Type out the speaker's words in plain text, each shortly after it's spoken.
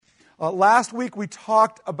Last week we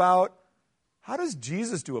talked about how does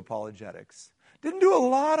Jesus do apologetics. Didn't do a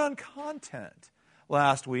lot on content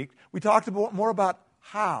last week. We talked more about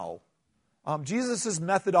how. Jesus'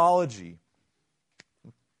 methodology.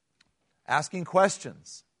 Asking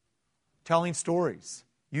questions. Telling stories.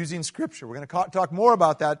 Using Scripture. We're going to talk more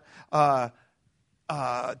about that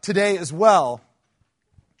today as well.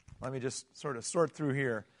 Let me just sort of sort through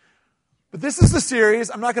here. But this is the series.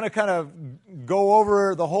 I'm not going to kind of go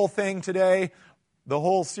over the whole thing today, the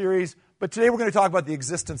whole series. But today we're going to talk about the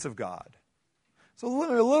existence of God. So a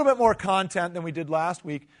little bit more content than we did last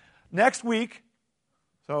week. Next week,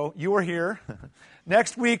 so you were here.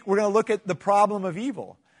 Next week we're going to look at the problem of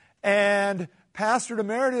evil. And Pastor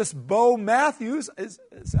Emeritus Bo Matthews, is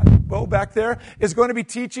Bo back there, is going to be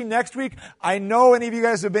teaching next week. I know any of you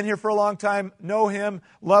guys who have been here for a long time know him,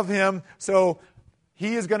 love him. So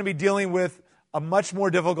he is going to be dealing with a much more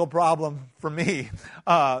difficult problem for me,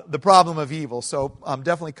 the problem of evil. So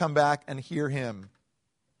definitely come back and hear him.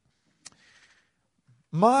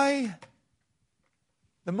 The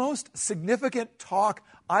most significant talk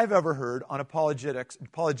I've ever heard on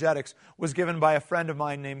apologetics was given by a friend of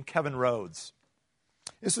mine named Kevin Rhodes.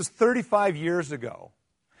 This was 35 years ago.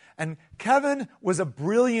 And Kevin was a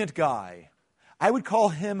brilliant guy. I would call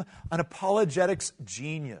him an apologetics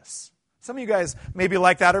genius. Some of you guys may be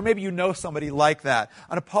like that, or maybe you know somebody like that.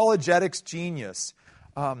 An apologetics genius.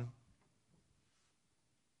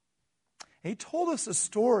 He told us a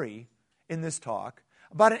story in this talk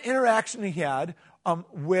about an interaction he had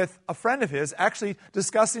with a friend of his, actually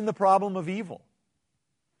discussing the problem of evil.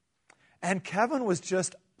 And Kevin was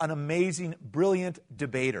just an amazing, brilliant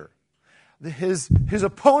debater. His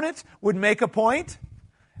opponent would make a point,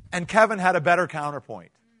 and Kevin had a better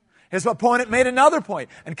counterpoint. His opponent made another point,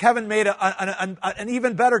 and Kevin made an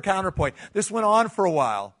even better counterpoint. This went on for a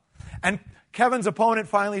while. And Kevin's opponent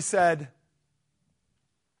finally said,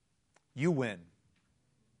 "You win."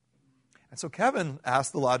 And so Kevin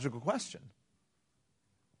asked the logical question.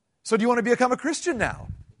 "So do you want to become a Christian now?"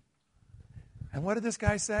 And what did this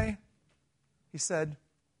guy say? He said,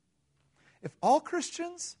 "If all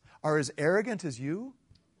Christians are as arrogant as you,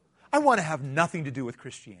 I want to have nothing to do with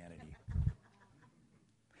Christianity."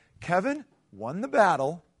 Kevin won the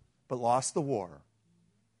battle, but lost the war.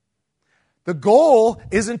 The goal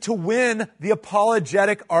isn't to win the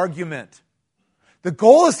apologetic argument. The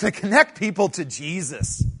goal is to connect people to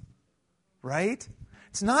Jesus. Right?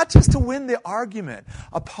 It's not just to win the argument.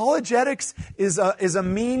 Apologetics is a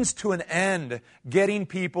means to an end, getting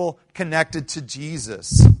people connected to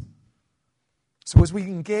Jesus. So as we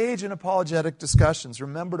engage in apologetic discussions,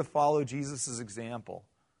 remember to follow Jesus' example.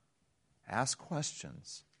 Ask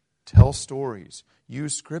questions. Tell stories.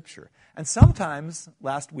 Use Scripture. And sometimes,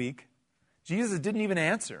 last week, Jesus didn't even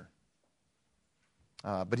answer.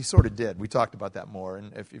 But he sort of did. We talked about that more.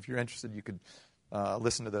 And if you're interested, you could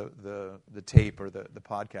listen to the tape or the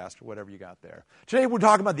podcast or whatever you got there. Today we're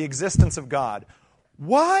talking about the existence of God.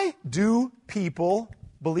 Why do people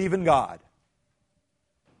believe in God?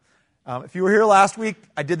 If you were here last week,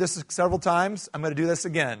 I did this several times. I'm going to do this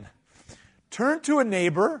again. Turn to a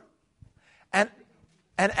neighbor and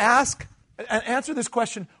answer this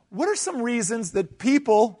question. What are some reasons that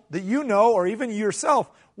people that you know, or even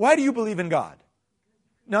yourself, why do you believe in God?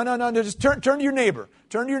 No. Just turn to your neighbor.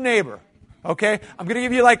 Turn to your neighbor. Okay? I'm going to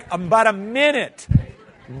give you about a minute.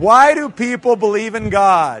 Why do people believe in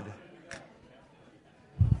God?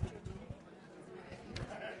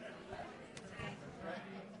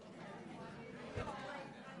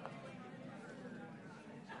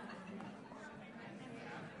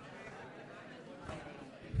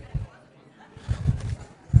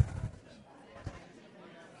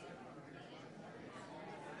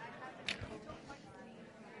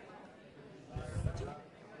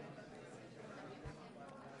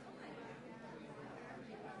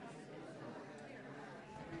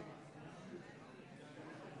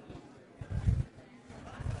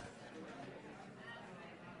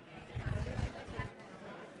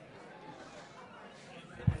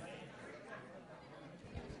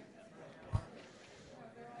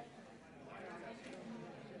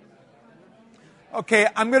 Okay,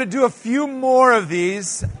 I'm going to do a few more of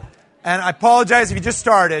these, and I apologize if you just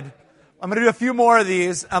started. I'm going to do a few more of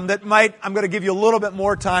these I'm going to give you a little bit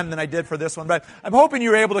more time than I did for this one, but I'm hoping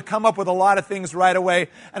you're able to come up with a lot of things right away.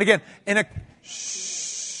 And again,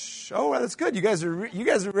 oh, that's good. You guys are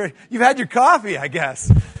you've had your coffee, I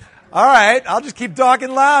guess. All right, I'll just keep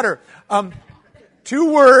talking louder.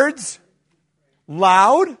 2 words,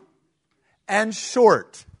 loud and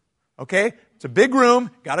short. Okay? It's a big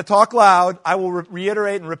room, got to talk loud. I will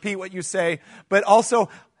reiterate and repeat what you say, but also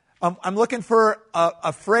I'm looking for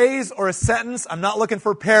a phrase or a sentence. I'm not looking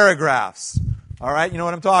for paragraphs. All right, you know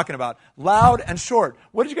what I'm talking about. Loud and short.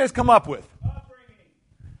 What did you guys come up with?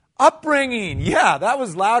 Upbringing. Yeah, that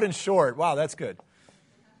was loud and short. Wow, that's good.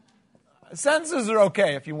 Sentences are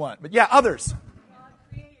okay if you want. But yeah, others.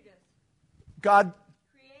 God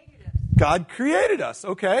created us.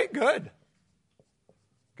 Okay, good.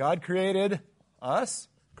 God created us.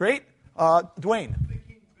 Great. Dwayne.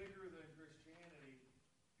 Thinking bigger than Christianity,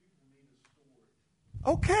 people need a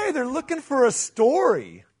story. Okay, they're looking for a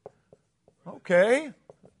story. Okay.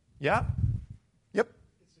 Yeah. Yep.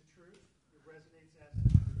 It's the truth. It resonates as the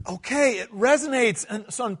truth. Okay, it resonates and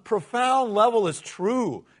it's on profound level is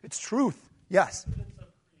true. It's truth. Yes.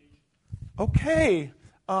 Okay.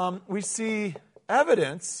 We see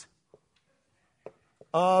evidence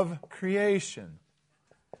of creation.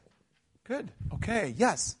 Good. Okay.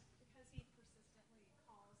 Yes.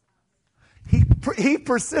 He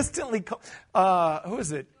persistently who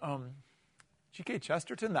is it? G.K.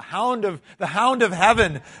 Chesterton, the Hound of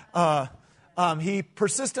Heaven. He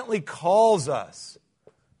persistently calls us.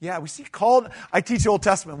 Yeah, we see called. I teach Old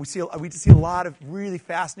Testament. We see a lot of really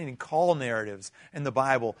fascinating call narratives in the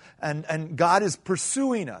Bible, and God is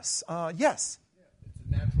pursuing us. Yes. It's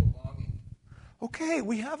a natural longing. Okay,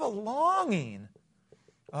 we have a longing.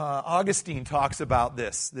 Augustine talks about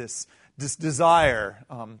this desire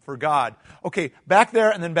for God. Okay, back there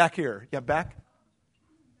and then back here. Yeah, back.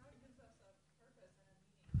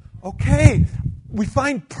 Okay, we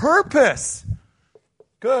find purpose.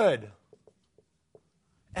 Good.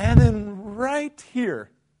 And then right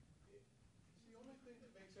here. It's the only thing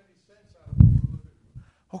that makes any sense out of what we're living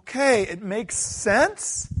with. Okay, it makes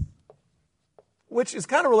sense, which is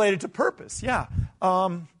kind of related to purpose. Yeah.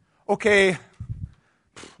 Okay.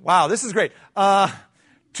 Wow, this is great.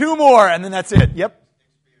 2 more, and then that's it. Yep.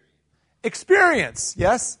 Experience.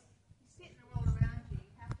 Yes. You see it in the world around you. You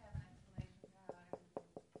have to have an explanation for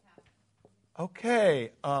how it happened.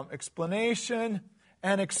 Okay. Explanation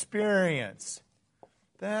and experience.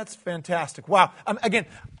 That's fantastic. Wow. Again,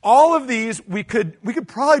 all of these we could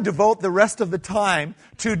probably devote the rest of the time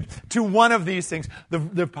to one of these things.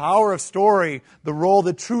 The power of story, the role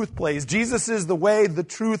that truth plays. Jesus is the way, the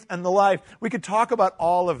truth, and the life. We could talk about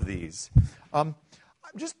all of these. I'm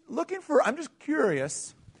just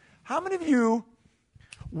curious, how many of you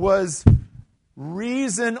was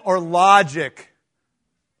reason or logic,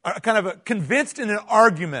 kind of convinced in an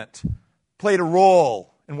argument, played a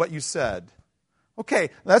role in what you said? Okay,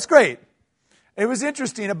 that's great. It was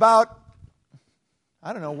interesting, about,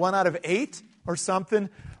 1 out of 8 or something,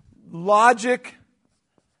 logic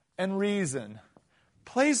and reason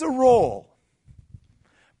plays a role.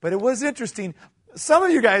 But it was interesting. Some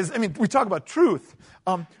of you guys, we talk about truth,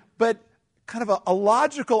 but kind of a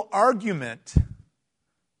logical argument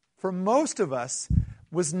for most of us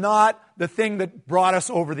was not the thing that brought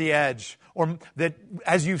us over the edge, or that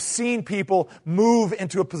as you've seen people move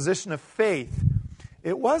into a position of faith.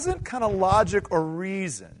 It wasn't kind of logic or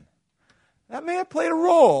reason. That may have played a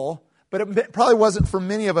role, but it probably wasn't for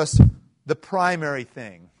many of us the primary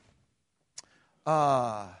thing.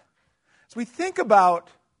 As we think about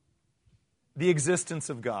the existence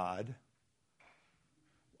of God,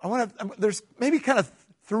 there's maybe kind of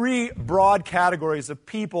 3 broad categories of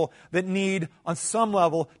people that need, on some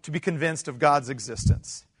level, to be convinced of God's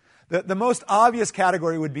existence. The most obvious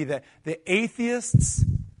category would be the atheists,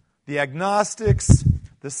 the agnostics,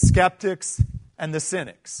 the skeptics, and the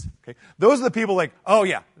cynics. Okay? Those are the people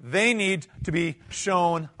they need to be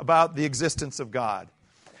shown about the existence of God.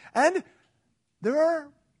 And there are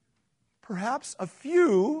perhaps a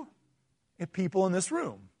few people in this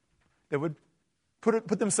room that would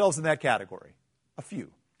put themselves in that category. A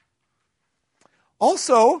few.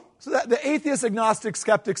 Also, so that the atheists, agnostics,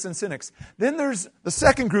 skeptics, and cynics. Then there's the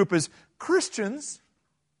second group is Christians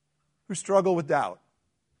who struggle with doubt.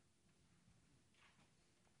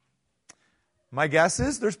 My guess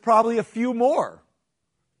is there's probably a few more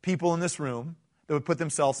people in this room that would put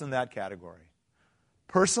themselves in that category.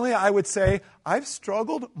 Personally, I would say I've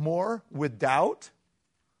struggled more with doubt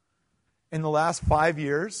in the last 5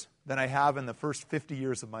 years than I have in the first 50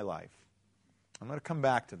 years of my life. I'm going to come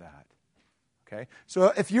back to that. Okay?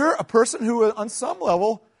 So if you're a person who, on some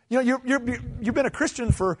level, you've been a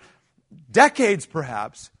Christian for decades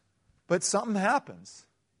perhaps, but something happens.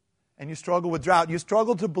 And you struggle with doubt. You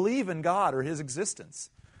struggle to believe in God or His existence.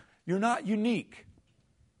 You're not unique.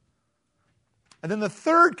 And then the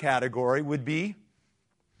third category would be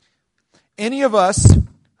any of us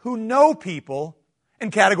who know people in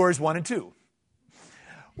categories 1 and 2.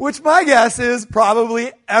 Which my guess is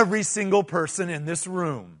probably every single person in this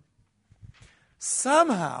room.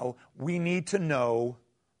 somehow we need to know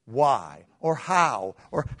why or how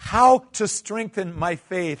to strengthen my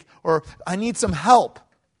faith, or I need some help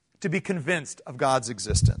to be convinced of God's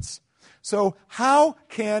existence. So how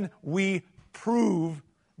can we prove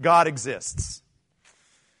God exists?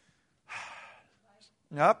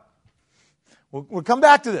 Yep. We'll come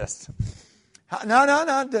back to this. No.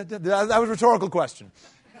 That was a rhetorical question.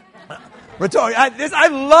 I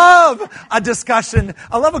love a discussion.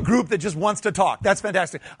 I love a group that just wants to talk. That's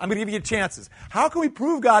fantastic. I'm going to give you chances. How can we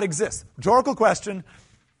prove God exists? Rhetorical question.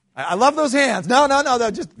 I love those hands. No.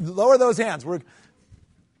 Just lower those hands.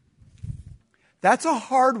 That's a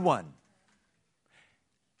hard one.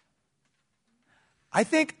 I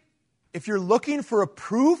think if you're looking for a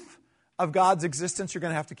proof of God's existence, you're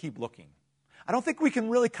going to have to keep looking. I don't think we can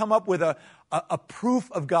really come up with a proof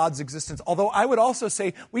of God's existence, although I would also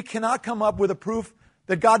say we cannot come up with a proof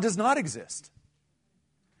that God does not exist.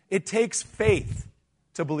 It takes faith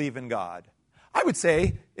to believe in God. I would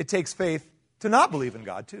say it takes faith to not believe in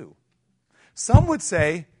God, too. Some would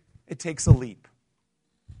say it takes a leap.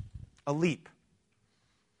 A leap.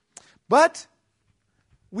 But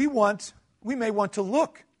we may want to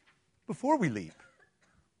look before we leap.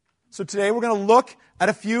 So today we're going to look at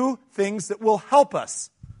a few things that will help us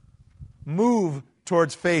move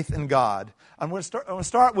towards faith in God. I'm going to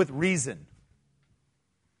start with reason.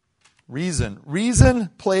 Reason. Reason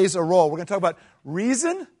plays a role. We're going to talk about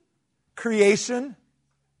reason, creation,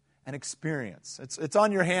 and experience. It's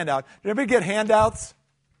on your handout. Did everybody get handouts?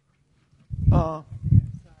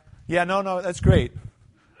 Yeah, no, that's great.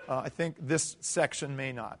 I think this section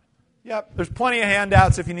may not. Yep, there's plenty of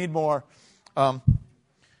handouts if you need more.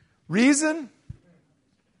 Reason,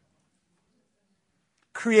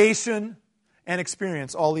 creation, and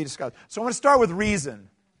experience all lead to God. So I'm going to start with reason.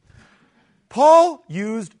 Paul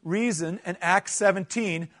used reason in Acts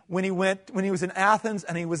 17 when he was in Athens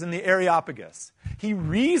and he was in the Areopagus. He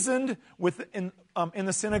reasoned in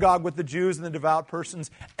the synagogue with the Jews and the devout persons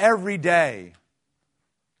every day.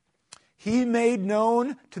 He made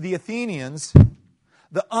known to the Athenians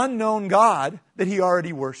the unknown God that he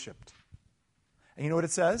already worshipped. And you know what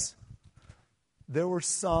it says? There were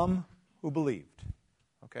some who believed.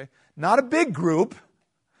 Okay? Not a big group.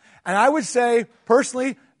 And I would say,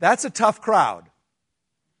 personally, that's a tough crowd.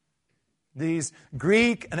 These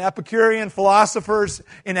Greek and Epicurean philosophers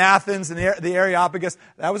in Athens and the Areopagus,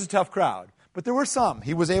 that was a tough crowd. But there were some.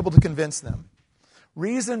 He was able to convince them.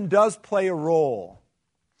 Reason does play a role.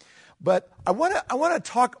 But I want to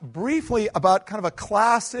talk briefly about kind of a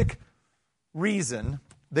classic reason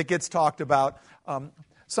that gets talked about,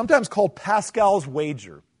 sometimes called Pascal's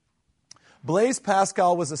wager. Blaise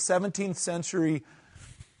Pascal was a 17th century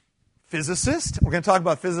physicist. We're going to talk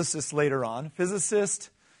about physicists later on. Physicist,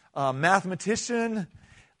 mathematician,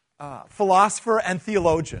 philosopher, and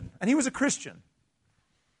theologian. And he was a Christian.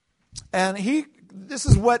 And this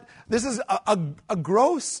is a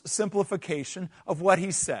gross simplification of what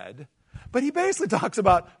he said. But he basically talks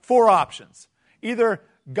about four options. Either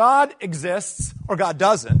God exists or God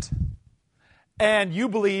doesn't, and you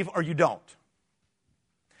believe or you don't.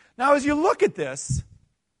 Now, as you look at this,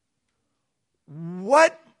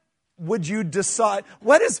 what would you decide?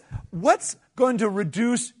 What's going to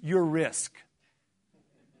reduce your risk?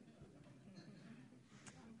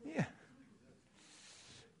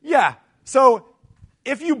 Yeah. So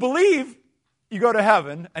if you believe, you go to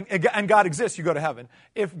heaven, and God exists, you go to heaven.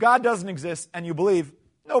 If God doesn't exist and you believe,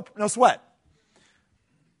 no sweat.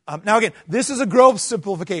 Now again, this is a gross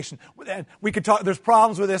simplification. And we could talk. There's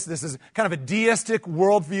problems with this. This is kind of a deistic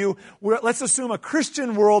worldview. Let's assume a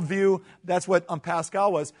Christian worldview. That's what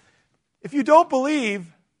Pascal was. If you don't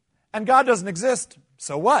believe and God doesn't exist,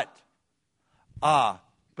 so what? But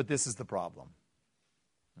this is the problem.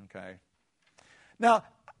 Okay. Now,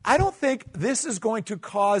 I don't think this is going to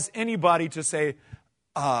cause anybody to say,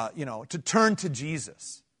 to turn to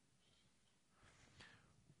Jesus.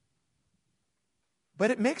 But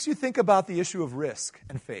it makes you think about the issue of risk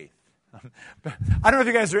and faith. I don't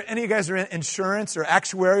know if any of you guys are in insurance or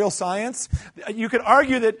actuarial science. You could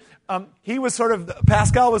argue that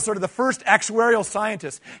Pascal was sort of the first actuarial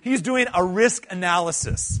scientist. He's doing a risk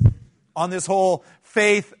analysis on this whole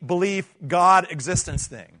faith, belief, God existence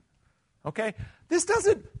thing. Okay? This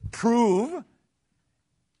doesn't prove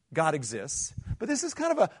God exists, but this is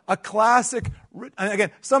kind of a classic, and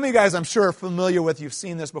again, some of you guys I'm sure are familiar with, you've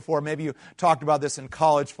seen this before, maybe you talked about this in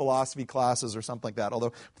college philosophy classes or something like that,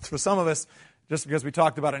 although for some of us, just because we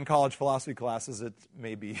talked about it in college philosophy classes, it may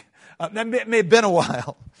have been a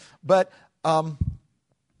while, but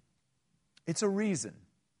it's a reason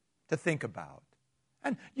to think about.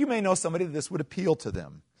 And you may know somebody that this would appeal to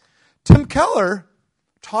them. Tim Keller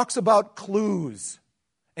talks about clues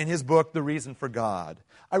in his book, The Reason for God.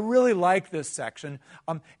 I really like this section.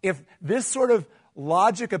 If this sort of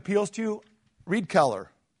logic appeals to you, read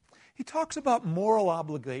Keller. He talks about moral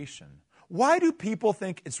obligation. Why do people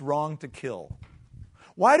think it's wrong to kill?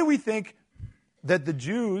 Why do we think that the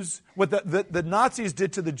Jews, what the Nazis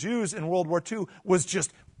did to the Jews in World War II was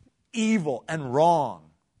just evil and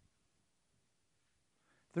wrong?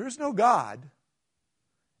 There is no God.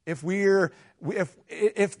 If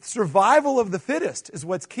survival of the fittest is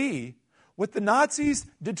what's key, what the Nazis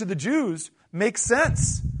did to the Jews makes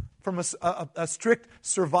sense from a strict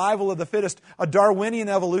survival of the fittest, a Darwinian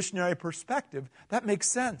evolutionary perspective. That makes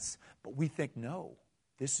sense. But we think, no,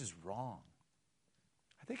 this is wrong.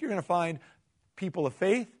 I think you're going to find people of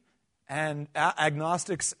faith and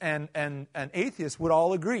agnostics and atheists would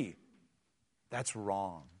all agree. That's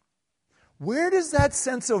wrong. Where does that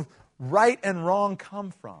sense of right and wrong come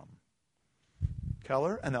from?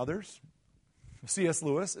 Keller and others, C.S.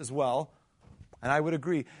 Lewis as well, and I would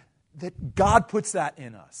agree that God puts that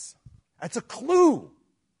in us. That's a clue,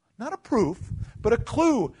 not a proof, but a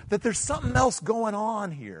clue that there's something else going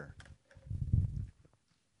on here.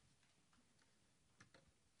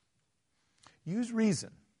 Use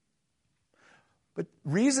reason. But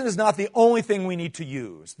reason is not the only thing we need to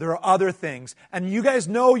use. There are other things. And you guys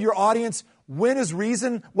know your audience, when is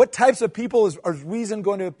reason, what types of people is reason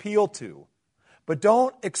going to appeal to? But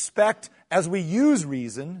don't expect, as we use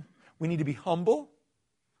reason, we need to be humble,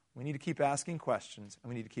 we need to keep asking questions, and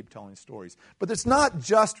we need to keep telling stories. But it's not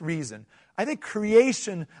just reason. I think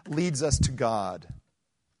creation leads us to God.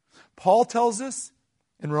 Paul tells us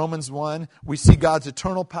in Romans 1, we see God's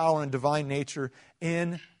eternal power and divine nature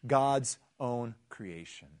in God's own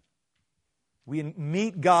creation. We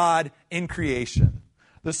meet God in creation.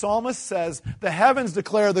 The psalmist says, the heavens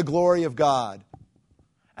declare the glory of God,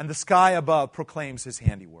 and the sky above proclaims his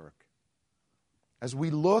handiwork. As we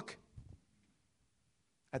look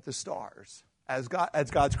at the stars, as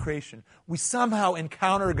God's creation, we somehow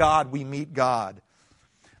encounter God, we meet God.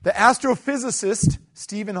 The astrophysicist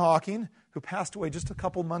Stephen Hawking, who passed away just a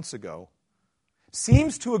couple months ago,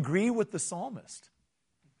 seems to agree with the psalmist.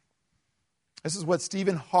 This is what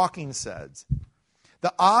Stephen Hawking says.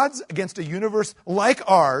 The odds against a universe like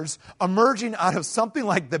ours emerging out of something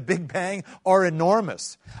like the Big Bang are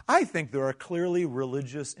enormous. I think there are clearly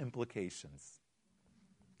religious implications.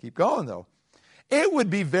 Keep going, though.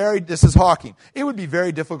 This is Hawking, it would be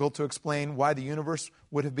very difficult to explain why the universe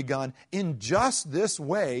would have begun in just this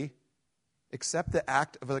way, except the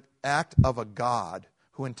act of a God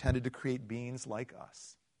who intended to create beings like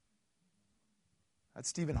us. That's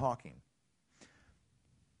Stephen Hawking.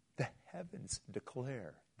 The heavens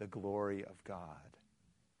declare the glory of God.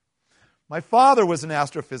 My father was an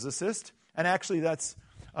astrophysicist, and actually that's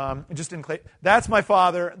that's my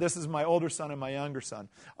father. This is my older son and my younger son.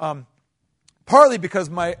 Partly because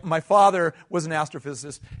my father was an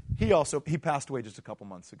astrophysicist. He passed away just a couple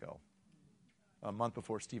months ago, a month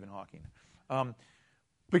before Stephen Hawking.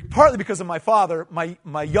 But partly because of my father,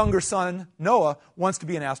 my younger son, Noah, wants to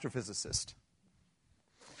be an astrophysicist.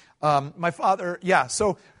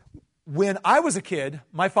 So when I was a kid,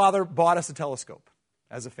 my father bought us a telescope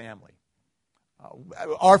as a family,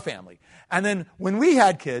 our family. And then when we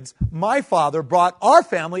had kids, my father brought our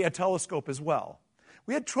family a telescope as well.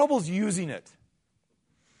 We had troubles using it.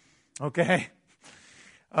 Okay?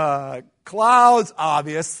 Clouds,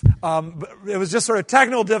 obvious. It was just sort of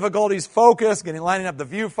technical difficulties, focus, lining up the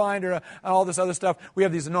viewfinder, and all this other stuff. We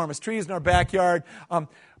have these enormous trees in our backyard.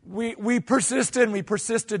 We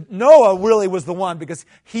persisted. Noah really was the one because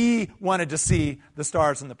he wanted to see the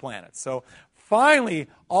stars and the planets. So finally,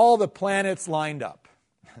 all the planets lined up,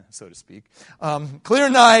 so to speak. Clear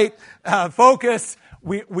night, focus.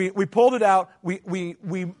 We pulled it out.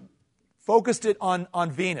 We focused it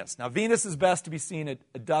on Venus. Now, Venus is best to be seen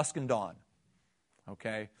at dusk and dawn.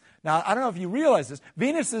 Okay? Now, I don't know if you realize this.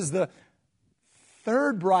 Venus is the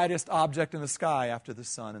third brightest object in the sky after the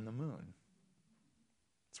sun and the moon.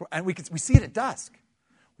 And we see it at dusk.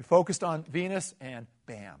 We focused on Venus, and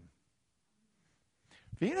bam.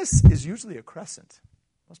 Venus is usually a crescent.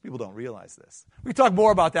 Most people don't realize this. We can talk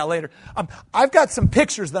more about that later. I've got some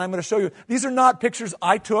pictures that I'm going to show you. These are not pictures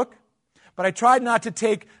I took, but I tried not to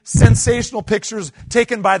take sensational pictures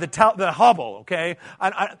taken by the Hubble, okay?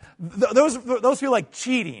 Those feel like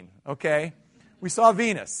cheating, okay? We saw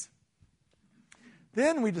Venus.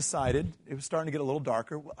 Then we decided, it was starting to get a little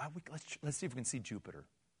darker, let's see if we can see Jupiter.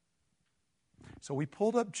 So we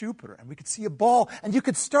pulled up Jupiter, and we could see a ball, and you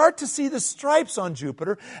could start to see the stripes on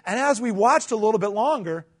Jupiter. And as we watched a little bit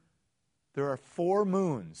longer, there are 4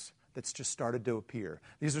 moons. that's just started to appear.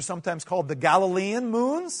 These are sometimes called the Galilean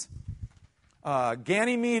moons.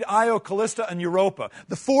 Ganymede, Io, Callista, and Europa.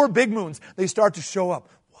 The 4 big moons, they start to show up.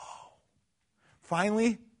 Whoa.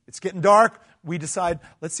 Finally, it's getting dark. We decide,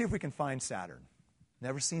 let's see if we can find Saturn.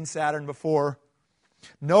 Never seen Saturn before.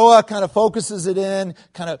 Noah kind of focuses it in,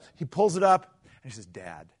 he pulls it up, and he says,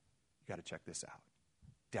 Dad, you got to check this out.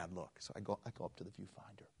 Dad, look. So I go up to the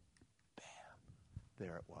viewfinder. Bam.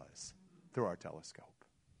 There it was, through our telescope.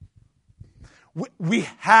 We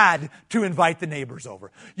had to invite the neighbors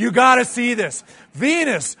over. You got to see this.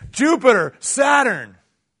 Venus, Jupiter, Saturn.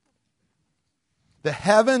 The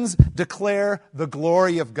heavens declare the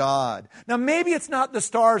glory of God. Now, maybe it's not the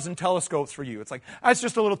stars and telescopes for you. It's like, that's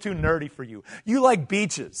just a little too nerdy for you. You like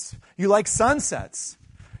beaches. You like sunsets.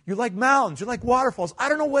 You like mountains. You like waterfalls. I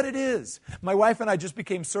don't know what it is. My wife and I just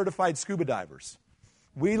became certified scuba divers.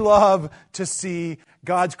 We love to see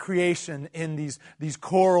God's creation in these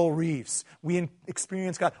coral reefs. We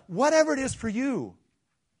experience God. Whatever it is for you.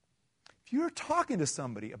 If you're talking to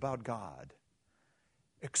somebody about God,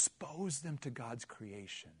 expose them to God's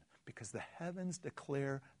creation, because the heavens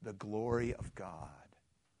declare the glory of God.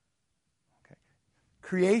 Okay.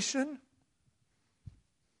 Creation,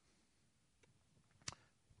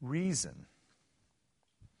 reason.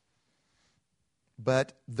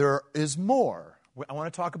 But there is more. I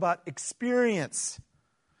want to talk about experience.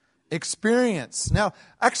 Experience. Now,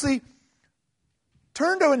 actually,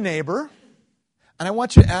 turn to a neighbor, and I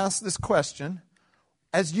want you to ask this question.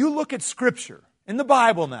 As you look at Scripture, in the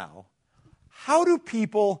Bible now,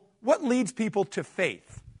 what leads people to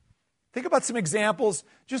faith? Think about some examples.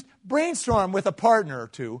 Just brainstorm with a partner or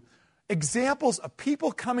two. Examples of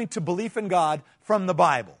people coming to belief in God from the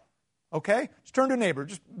Bible. Okay? Just turn to a neighbor.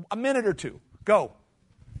 Just a minute or two. Go.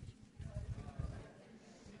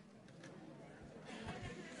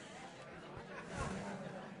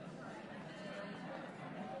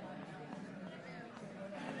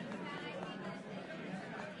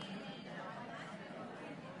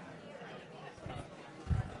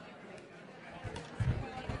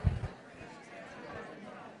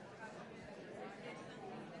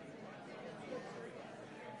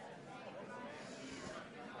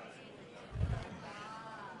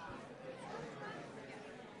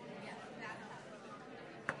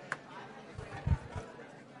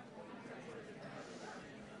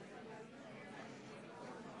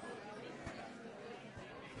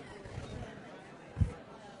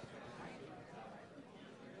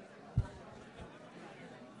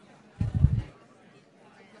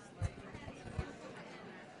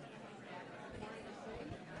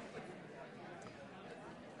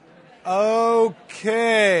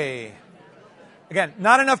 Okay. Again,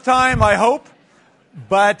 not enough time, I hope,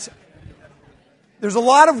 but there's a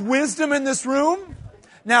lot of wisdom in this room.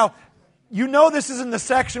 Now, you know this is in the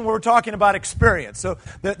section where we're talking about experience. So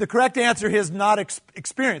the correct answer here is not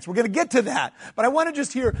experience. We're going to get to that. But I want to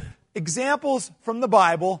just hear examples from the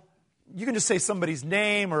Bible. You can just say somebody's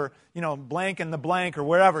name or, blank in the blank or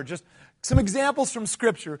wherever. Just some examples from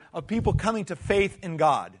Scripture of people coming to faith in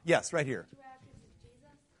God. Yes, right here.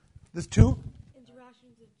 There's 2?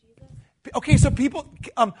 Interactions with Jesus. Okay, so people,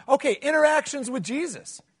 interactions with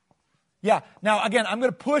Jesus. Yeah, now again, I'm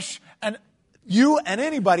going to push, and you and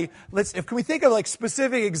anybody, can we think of like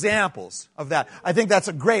specific examples of that? I think that's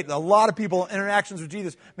a lot of people, interactions with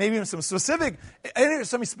Jesus, maybe even some specific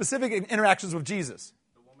interactions with Jesus.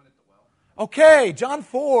 The woman at the well. Okay, John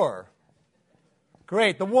 4.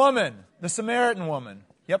 Great, the woman, the Samaritan woman.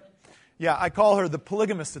 Yep. Yeah, I call her the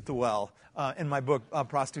polygamist at the well. In my book,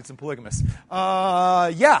 Prostitutes and Polygamists.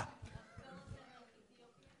 Yeah.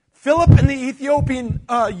 Philip and the Ethiopian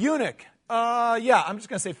eunuch. Yeah, I'm just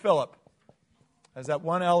going to say Philip. Is that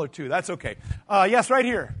 1 L or 2? That's okay. Yes, right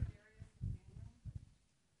here.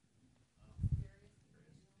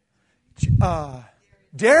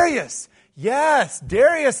 Darius. Yes,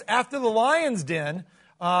 Darius after the lion's den.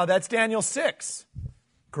 That's Daniel 6.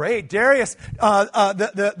 Great. Darius,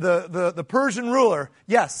 the Persian ruler.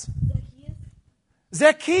 Yes.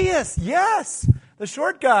 Zacchaeus, yes, the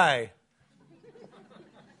short guy.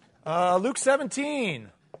 Luke 17,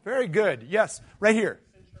 very good. Yes, right here.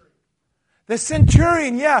 The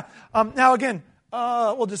centurion, yeah. Now again,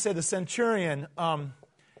 we'll just say the centurion.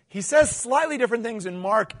 He says slightly different things in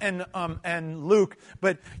Mark and Luke,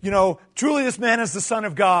 but truly this man is the Son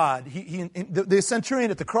of God. The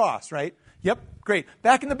centurion at the cross, right? Yep, great.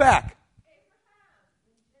 Back in the back.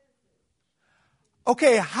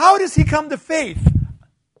 Okay, how does he come to faith?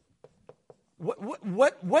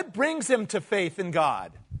 What brings him to faith in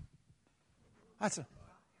God?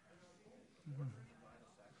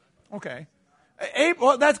 Okay.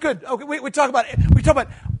 Well, that's good. Okay, we can talk about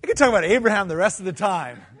Abraham the rest of the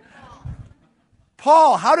time.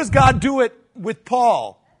 Paul, how does God do it with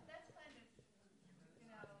Paul?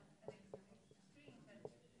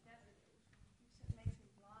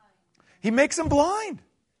 He makes him blind.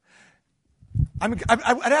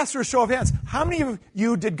 I'd ask for a show of hands. How many of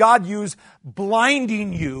you did God use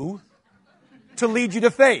blinding you to lead you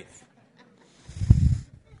to faith?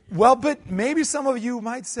 Well, but maybe some of you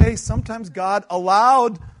might say sometimes God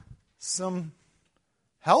allowed some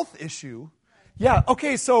health issue. Yeah,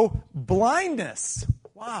 okay, so blindness.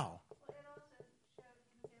 Wow.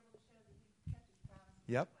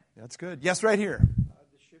 Yep, that's good. Yes, right here.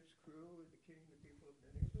 The ship's crew and the king, the people of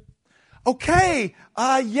Nineveh. Okay,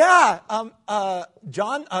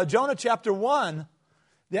 Jonah chapter 1,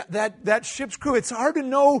 that ship's crew, it's hard to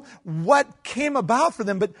know what came about for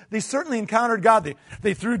them, but they certainly encountered God.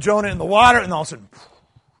 They threw Jonah in the water, and all of a sudden,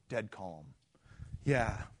 dead calm.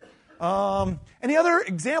 Yeah. Any other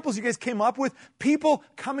examples you guys came up with? People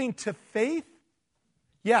coming to faith?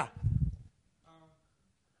 Yeah.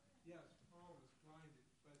 Yes, Paul was blinded,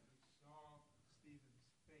 but he saw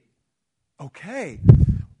Stephen's faith. Okay.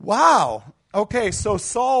 Wow. Okay, so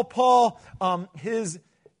Saul, Paul, his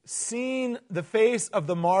seeing the face of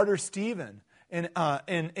the martyr Stephen in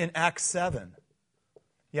Acts 7.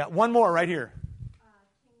 Yeah, one more right here.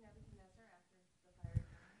 King Nebuchadnezzar after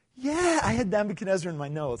the fire. Yeah, I had Nebuchadnezzar in my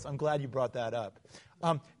notes. I'm glad you brought that up.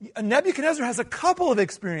 Nebuchadnezzar has a couple of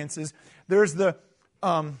experiences. There's the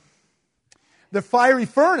fiery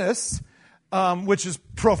furnace, which is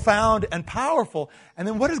profound and powerful. And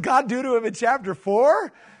then what does God do to him in chapter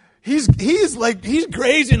 4? He's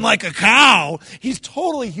grazing like a cow. He's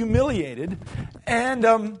totally humiliated.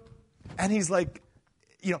 And he's like,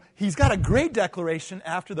 he's got a great declaration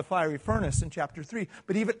after the fiery furnace in chapter 3,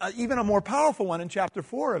 but even a more powerful one in chapter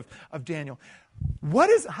 4 of Daniel.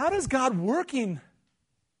 How does God working?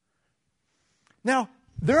 Now,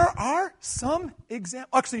 there are some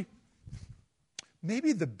examples, actually,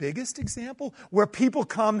 maybe the biggest example, where people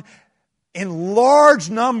come in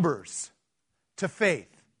large numbers to faith.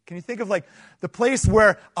 Can you think of like the place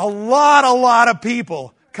where a lot of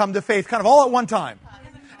people come to faith, kind of all at one time?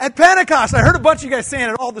 At Pentecost. I heard a bunch of you guys saying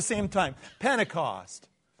it all at the same time. Pentecost.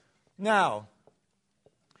 Now,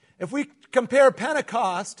 if we compare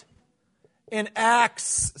Pentecost in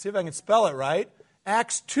Acts, see if I can spell it right,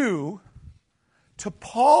 Acts 2, to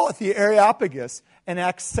Paul at the Areopagus in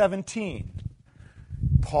Acts 17.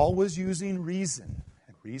 Paul was using reason,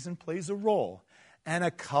 and reason plays a role, and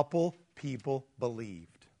a couple people believed.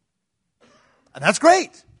 And that's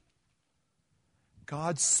great.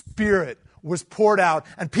 God's Spirit was poured out,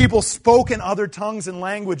 and people spoke in other tongues and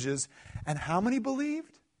languages. And how many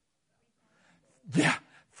believed? Yeah,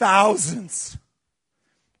 thousands.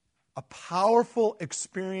 A powerful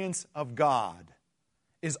experience of God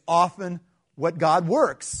is often what God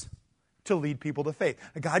works to lead people to faith.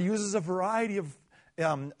 God uses a variety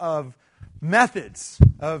of methods,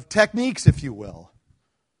 of techniques, if you will.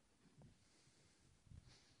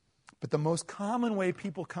 But the most common way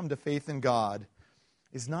people come to faith in God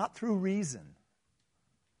is not through reason.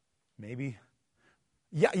 Maybe.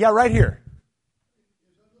 Yeah, right here. As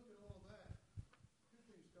I look at all that, two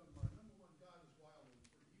things come to mind. Number one, God is wild and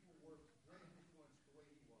free. He will work when he wants, the way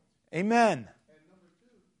he wants. Amen. And number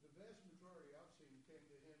two, the vast majority I've seen came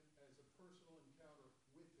to him as a personal encounter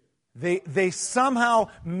with him. They somehow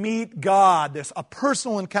meet God. There's a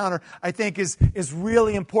personal encounter, I think, is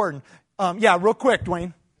really important. Real quick,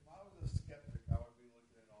 Dwayne. If I was a skeptic, I would be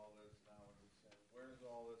looking at all this and I would be saying, where's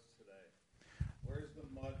all this today? Where's the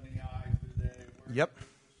mud in the eyes today? Where's Yep. the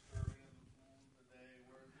disturbing in the womb today?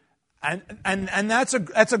 Where's it? And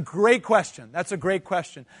that's a great question. That's a great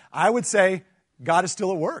question. I would say God is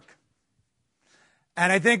still at work.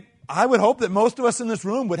 And I would hope that most of us in this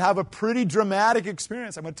room would have a pretty dramatic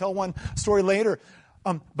experience. I'm going to tell one story later.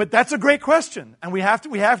 But that's a great question. And we have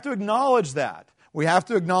to acknowledge that. We have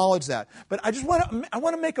to acknowledge that. But I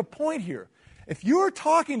want to make a point here. If you're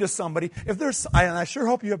talking to somebody, and I sure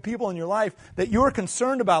hope you have people in your life that you're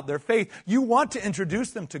concerned about their faith, you want to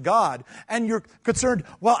introduce them to God, and you're concerned,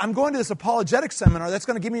 well, I'm going to this apologetic seminar that's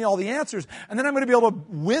going to give me all the answers, and then I'm going to be able to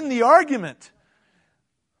win the argument.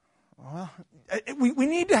 Well, we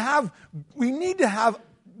need to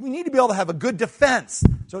be able to have a good defense.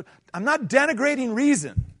 So I'm not denigrating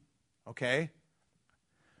reason, okay?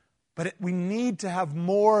 But we need to have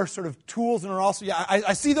more sort of tools in our also. Yeah,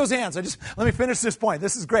 I see those hands. Let me finish this point.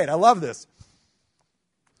 This is great. I love this.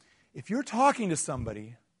 If you're talking to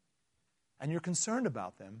somebody and you're concerned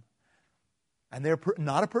about them and they're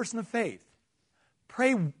not a person of faith,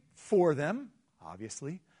 pray for them,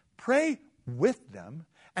 obviously. Pray with them.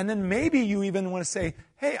 And then maybe you even want to say,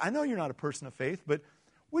 hey, I know you're not a person of faith, but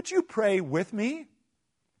would you pray with me?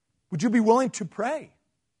 Would you be willing to pray?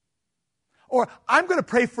 Or I'm going to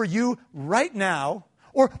pray for you right now.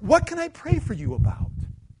 Or what can I pray for you about?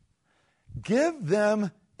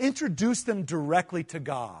 Introduce them directly to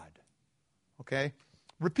God. Okay?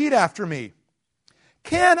 Repeat after me.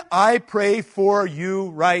 Can I pray for you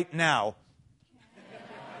right now?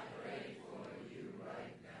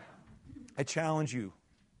 I challenge you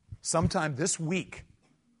sometime this week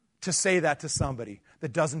to say that to somebody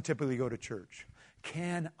that doesn't typically go to church.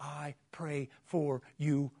 Can I pray for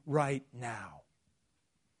you right now?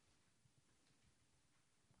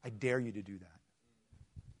 I dare you to do that.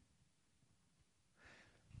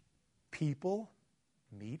 People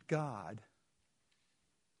meet God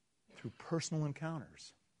through personal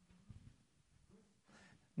encounters.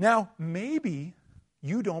 Now, maybe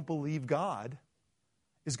you don't believe God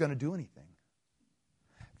is going to do anything.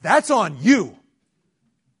 That's on you.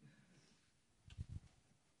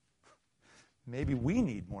 Maybe we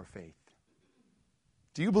need more faith.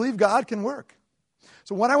 Do you believe God can work?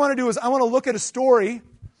 So what I want to do is I want to look at a story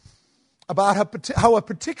about how a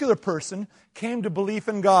particular person came to belief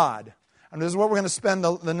in God. And this is what we're going to spend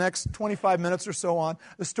the next 25 minutes or so on.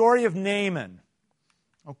 The story of Naaman.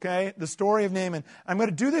 Okay? The story of Naaman. I'm going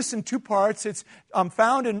to do this in two parts. It's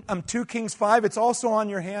found in 2 Kings 5. It's also on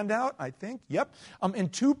your handout, I think. Yep. In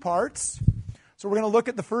two parts. So we're going to look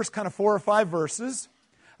at the first kind of 4 or 5 verses.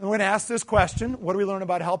 And we're going to ask this question. What do we learn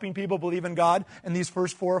about helping people believe in God in these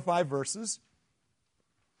first 4 or 5 verses?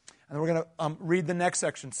 And then we're going to read the next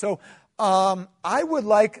section. So I would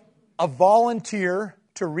like a volunteer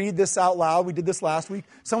to read this out loud. We did this last week.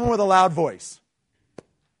 Someone with a loud voice.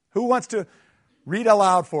 Who wants to read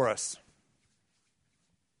aloud for us?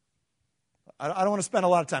 I don't want to spend a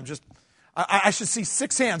lot of time. Just I should see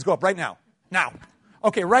 6 hands go up right now. Now.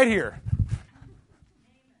 Okay, right here.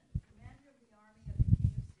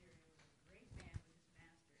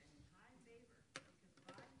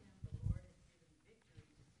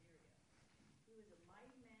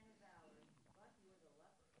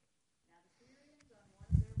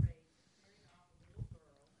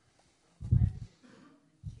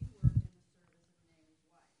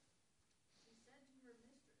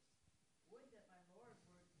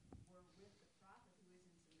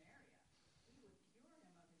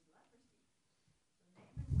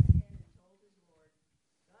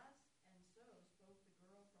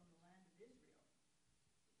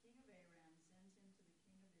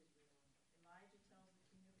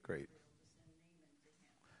 Great.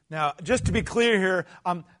 Now, just to be clear here,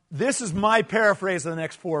 this is my paraphrase of the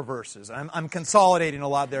next 4 verses. I'm consolidating a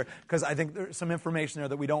lot there because I think there's some information there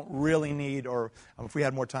that we don't really need, or if we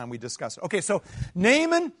had more time, we'd discuss it. Okay, so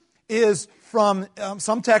Naaman is from,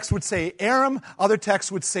 some texts would say Aram, other texts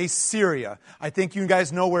would say Syria. I think you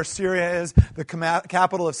guys know where Syria is. The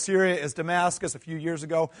capital of Syria is Damascus. A few years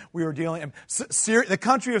ago, we were dealing, the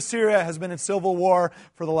country of Syria has been in civil war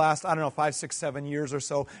for the last, 5, 6, 7 years or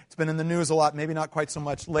so. It's been in the news a lot, maybe not quite so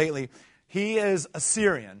much lately. He is a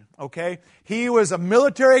Syrian, okay? He was a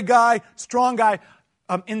military guy, strong guy.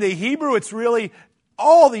 In the Hebrew, it's really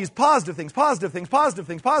all these positive things.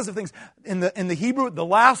 In the Hebrew, the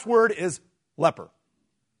last word is leper.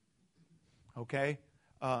 Okay?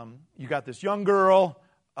 You got this young girl.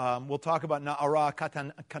 We'll talk about Na'ara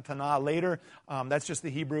Katana later. That's just the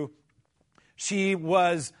Hebrew. She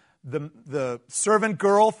was the servant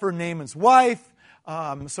girl for Naaman's wife.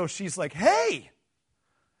 So she's like, hey,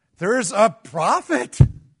 there's a prophet.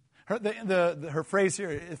 Her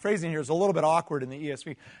phrasing here is a little bit awkward in the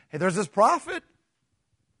ESV. Hey, there's this prophet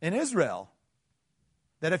in Israel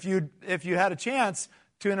that if you had a chance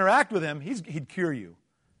to interact with him, he'd cure you.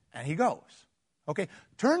 And he goes. Okay,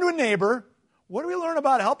 turn to a neighbor. What do we learn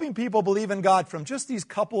about helping people believe in God from just these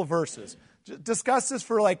couple of verses? Discuss this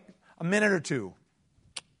for like a minute or two.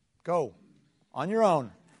 Go. On your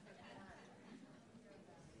own.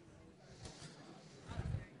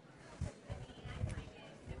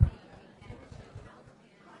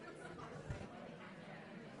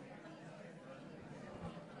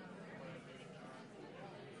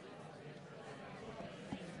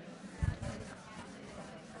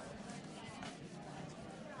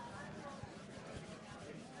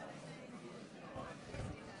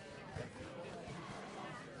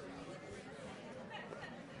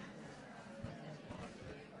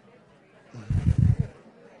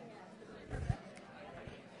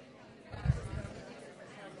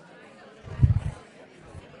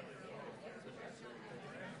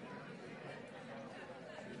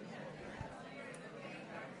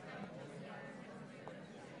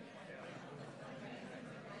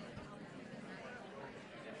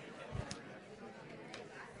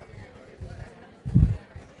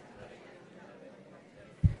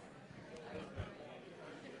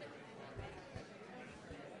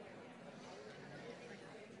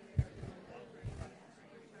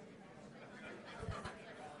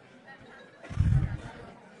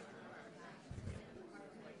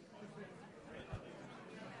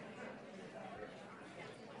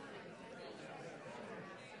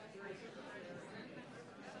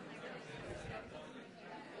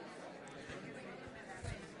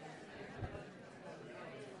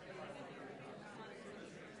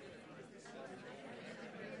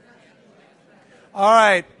 All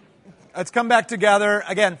right. Let's come back together.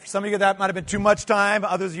 Again, for some of you that might have been too much time.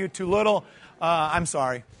 Others of you too little. I'm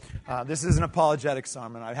sorry. This is an apologetic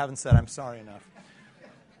sermon. I haven't said I'm sorry enough.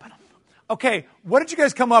 Okay, what did you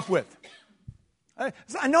guys come up with?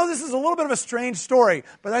 I know this is a little bit of a strange story,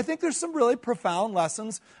 but I think there's some really profound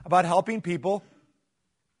lessons about helping people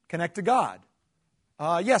connect to God.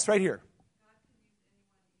 Yes, right here.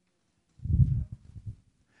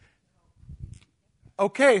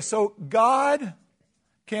 Okay, so God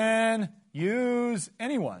can use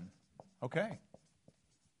anyone. Okay.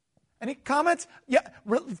 Any comments? Yeah,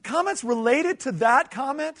 comments related to that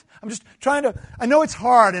comment? I'm just trying to, I know it's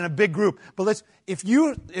hard in a big group, but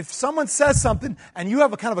if someone says something and you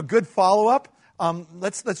have a kind of a good follow-up,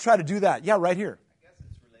 let's try to do that. Yeah, right here. I guess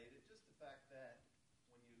it's related. Just the fact that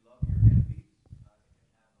when you love your enemies, it can have a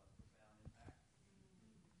profound impact.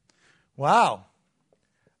 Wow.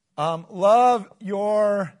 Love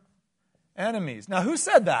your enemies. Now, who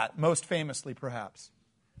said that most famously, perhaps?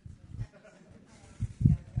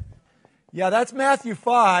 Yeah, that's Matthew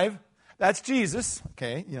 5. That's Jesus.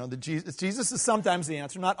 Okay, Jesus is sometimes the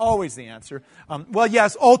answer, not always the answer. Well,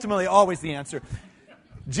 yes, ultimately always the answer.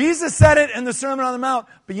 Jesus said it in the Sermon on the Mount,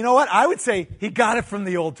 but you know what? I would say he got it from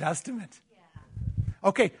the Old Testament.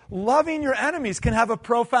 Okay, loving your enemies can have a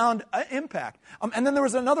profound impact. And then there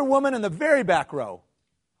was another woman in the very back row.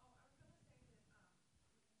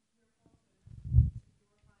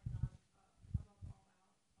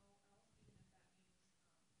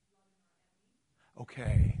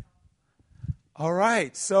 Okay. All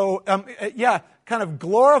right. So, kind of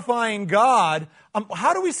glorifying God.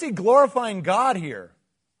 How do we see glorifying God here?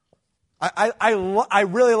 I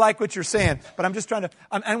really like what you're saying, but I'm just trying to,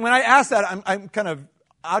 and when I ask that, I'm kind of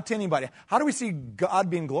out to anybody. How do we see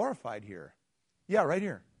God being glorified here? Yeah, right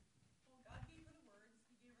here.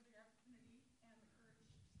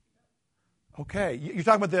 Okay. You're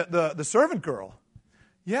talking about the servant girl.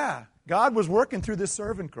 Yeah. God was working through this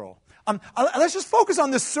servant girl. Let's just focus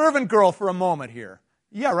on this servant girl for a moment here.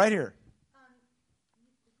 Yeah, right here.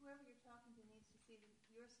 Whoever you're talking to needs to see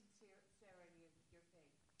your sincerity of your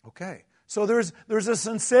faith. Okay. So there's a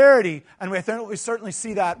sincerity, and we certainly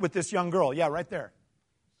see that with this young girl. Yeah, right there.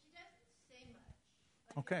 She doesn't say much.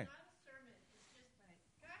 Like, Okay. it's not a sermon. It's just like,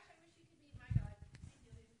 gosh, I wish you could meet my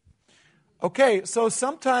God. Okay, so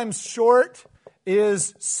sometimes short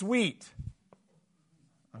is sweet.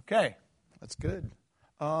 Okay, that's good.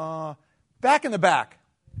 Back in the back.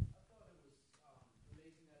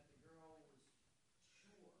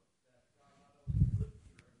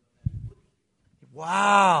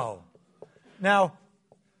 Wow. Now,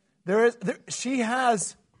 she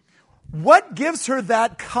has, what gives her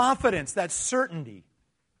that confidence, that certainty?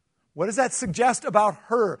 What does that suggest about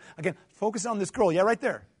her? Again, focus on this girl. Yeah, right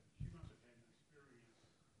there.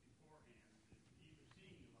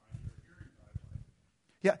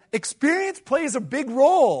 Yeah, experience plays a big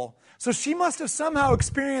role. So she must have somehow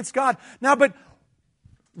experienced God. Now, but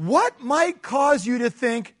what might cause you to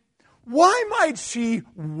think, why might she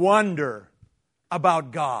wonder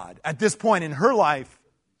about God at this point in her life?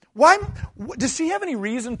 Why does she have any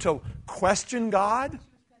reason to question God?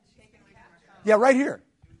 Yeah, right here.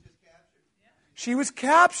 She was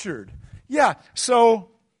captured. Yeah,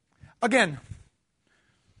 so again,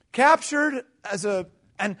 captured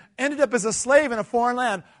and ended up as a slave in a foreign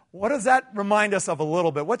land. What does that remind us of a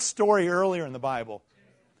little bit? What story earlier in the Bible?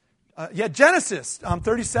 Genesis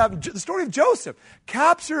 37, the story of Joseph.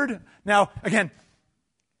 Captured. Now, again,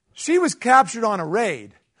 she was captured on a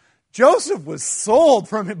raid. Joseph was sold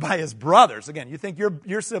by his brothers. Again, you think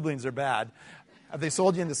your siblings are bad. Have they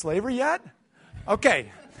sold you into slavery yet?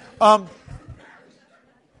 Okay. I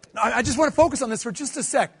just want to focus on this for just a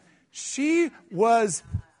sec.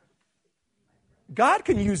 God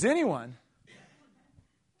can use anyone.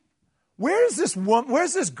 Where's this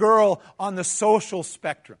girl on the social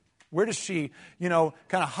spectrum? Where does she, kind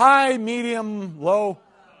of high, medium, low?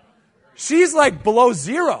 She's like below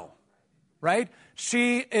zero, right?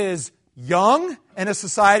 She is young in a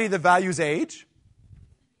society that values age.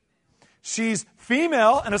 She's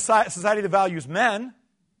female in a society that values men.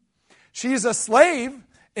 She's a slave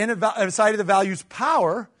in a society that values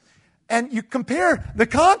power. And you compare, the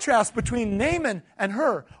contrast between Naaman and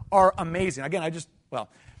her are amazing. Again,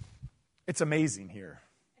 it's amazing here.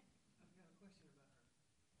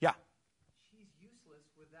 Yeah. She's useless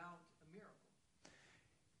without a miracle.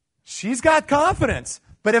 She's got confidence.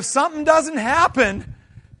 But if something doesn't happen,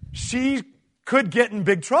 she could get in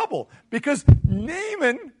big trouble. Because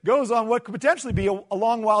Naaman goes on what could potentially be a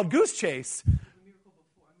long wild goose chase. The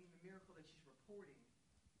miracle that she's reporting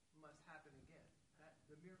must happen again.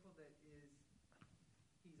 The miracle that is,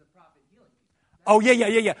 he's a prophet healing people. Oh,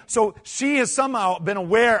 yeah. So she has somehow been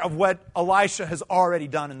aware of what Elisha has already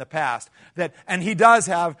done in the past. And he does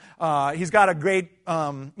have, he's got a great,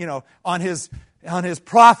 on his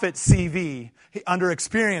prophet CV, under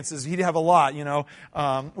experiences, he'd have a lot, he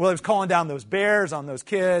was calling down those bears on those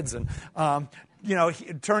kids and,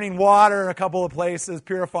 turning water in a couple of places,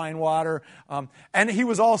 purifying water. And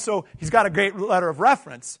he's got a great letter of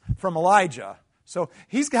reference from Elijah. So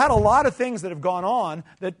he's got a lot of things that have gone on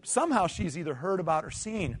that somehow she's either heard about or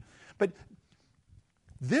seen. But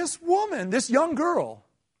this woman, this young girl,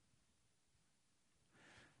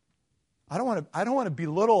 I don't want to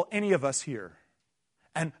belittle any of us here.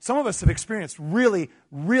 And some of us have experienced really,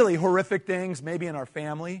 really horrific things, maybe in our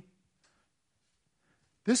family.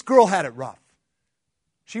 This girl had it rough.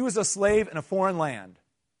 She was a slave in a foreign land.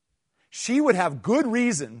 She would have good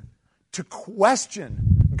reason to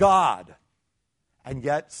question God. And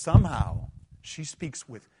yet, somehow, she speaks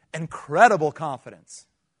with incredible confidence.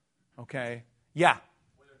 Okay? Yeah.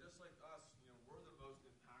 When they're just like us, we're the most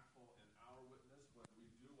impactful in our witness when we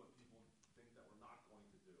do what people think that we're not going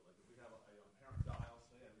to do. Like if we have a parent die, I'll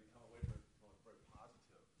say, and we come away from it very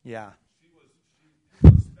positive. Yeah. People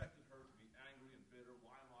expected her to be angry and bitter.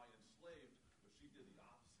 Why am I enslaved? But she did the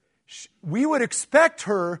opposite. We would expect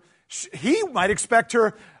her, he might expect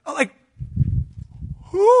her, like,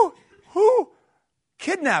 who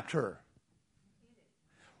kidnapped her?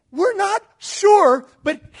 We're not sure,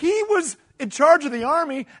 but he was in charge of the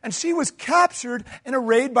army, and she was captured in a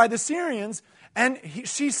raid by the Syrians, and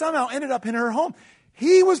she somehow ended up in her home.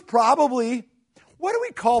 He was probably, what do we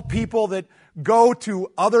call people that go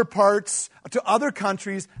to other parts, to other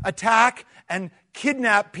countries, attack and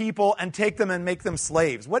kidnap people and take them and make them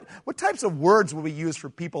slaves? What types of words would we use for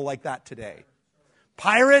people like that today?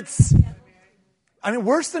 Pirates? I mean,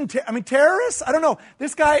 worse than terrorists? I don't know.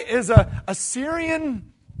 This guy is a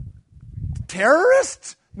Syrian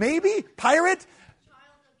terrorist, maybe? Pirate?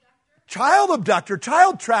 Child abductor,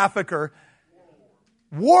 child trafficker,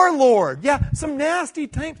 warlord. Yeah, some nasty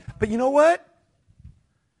things. But you know what?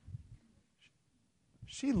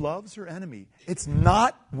 She loves her enemy. It's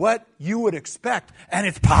not what you would expect, and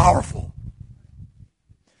it's powerful.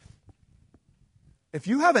 If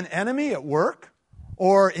you have an enemy at work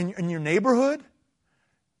or in your neighborhood,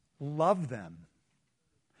 love them.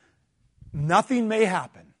 Nothing may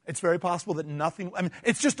happen. It's very possible that nothing,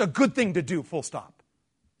 it's just a good thing to do, full stop.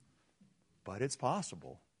 But it's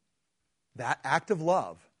possible. That act of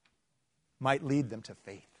love might lead them to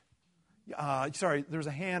faith. Sorry, there's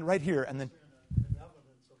a hand right here, and then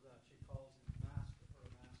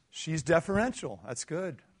she's deferential. That's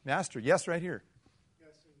good. Master, yes, right here.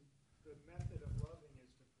 Yes, and the method of loving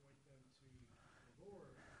is to point them to the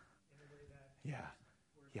Lord in a way that Yeah.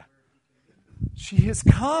 where he can get them. She is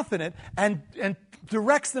confident and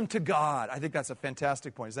directs them to God. I think that's a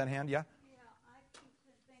fantastic point. Is that hand? Yeah? Yeah, I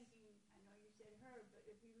keep thinking, I know you said her, but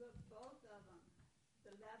if you look both of them,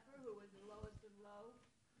 the leper who was the lowest of low,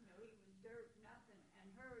 he was dirt, nothing, and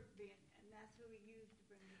her and that's who he used to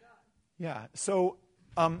bring to God. Yeah. So,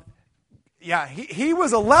 he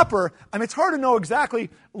was a leper. It's hard to know exactly.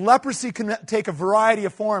 Leprosy can take a variety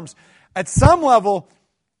of forms. At some level,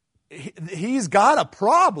 he's got a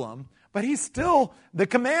problem, but he's still the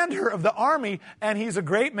commander of the army, and he's a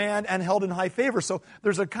great man and held in high favor. So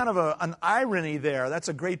there's a kind of an irony there. That's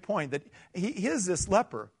a great point, that he is this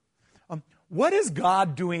leper. What is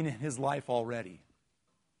God doing in his life already?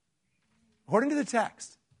 According to the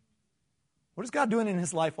text, what is God doing in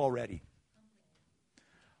his life already?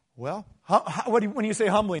 Well, when you say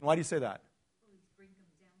humbling, why do you say that?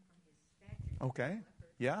 Okay.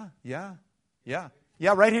 Yeah,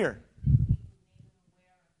 right here.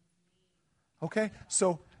 Okay,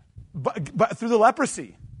 so, but through the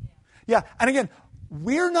leprosy. Yeah, and again,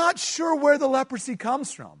 we're not sure where the leprosy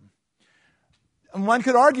comes from. And one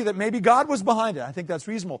could argue that maybe God was behind it. I think that's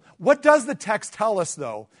reasonable. What does the text tell us,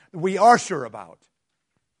 though, that we are sure about?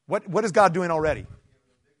 What is God doing already?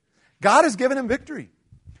 God has given him victory.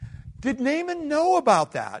 Did Naaman know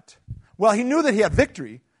about that? Well, he knew that he had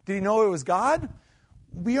victory. Did he know it was God?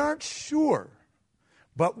 We aren't sure.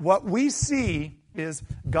 But what we see is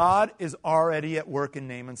God is already at work in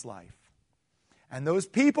Naaman's life. And those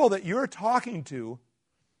people that you're talking to,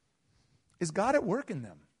 is God at work in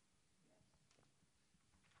them?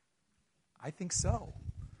 I think so.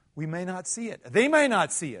 We may not see it. They may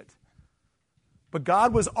not see it. But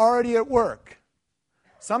God was already at work.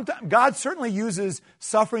 Sometimes God certainly uses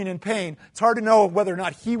suffering and pain. It's hard to know whether or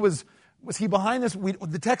not he was he behind this.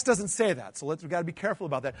 The text doesn't say that, so we've got to be careful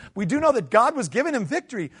about that. We do know that God was giving him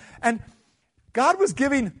victory. And God was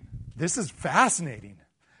giving, this is fascinating,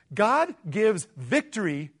 God gives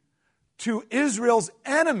victory to Israel's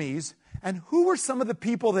enemies. And who were some of the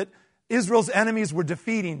people that Israel's enemies were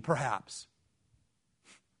defeating, perhaps?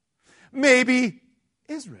 Maybe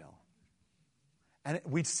Israel. And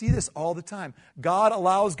we see this all the time. God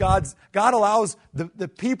allows the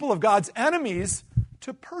people of God's enemies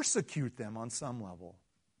to persecute them on some level.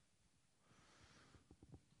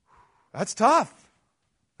 That's tough.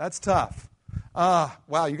 That's tough.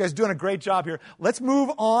 Wow, you guys are doing a great job here. Let's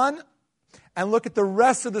move on and look at the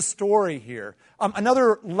rest of the story here.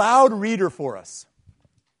 Another loud reader for us.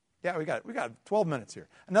 Yeah, we got 12 minutes here.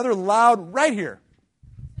 Another loud right here.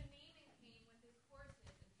 So Naaman came with his horses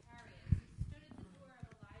and chariots and stood at the door of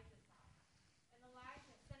Elijah's house. And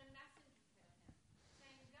Elijah sent a messenger to him,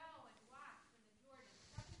 saying, "Go and wash in the Jordan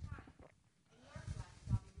 7 times, and your flesh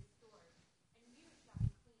shall be restored, and you shall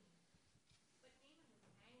be clean." But Naaman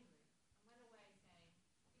was angry and went away, saying,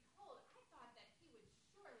 "Behold, I thought that he would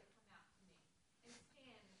surely come out to me and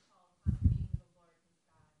stand and call upon the name of the Lord his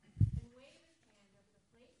God, and wave his hand over the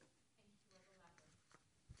place and cure the leper.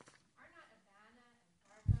 Are not Abana and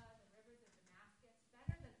Pharpar, the rivers of Damascus,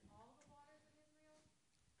 better than all the waters of Israel?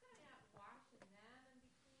 Could I not wash in them and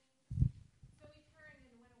be clean?" So he turned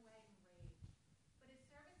and went away in rage. But his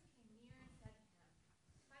servants came near and said to him,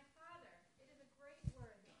 "My father, it is a great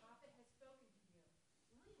word the prophet has spoken to you.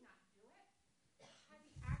 Will you not do it? Has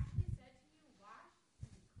he actually said to you, 'Wash and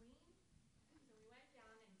be clean'?" So he went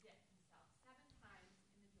down and dipped himself 7 times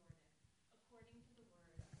in the Jordan, according to the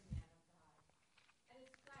word of the man of God. And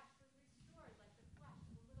his flesh was restored like the flesh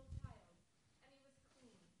of a little child, and he was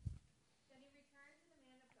clean. Then he returned to the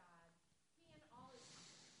man of God, he and all his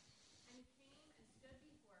company. And he came and stood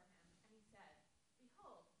before him, and he said,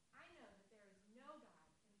 "Behold, I know that there is no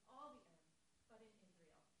God in all the earth but in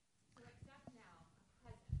Israel. So accept now a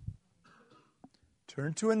present of his food."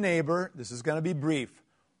 Turn to a neighbor. This is going to be brief.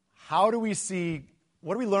 What do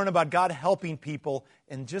we learn about God helping people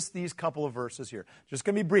in just these couple of verses here? Just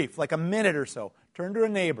going to be brief, like a minute or so. Turn to a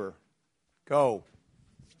neighbor. Go.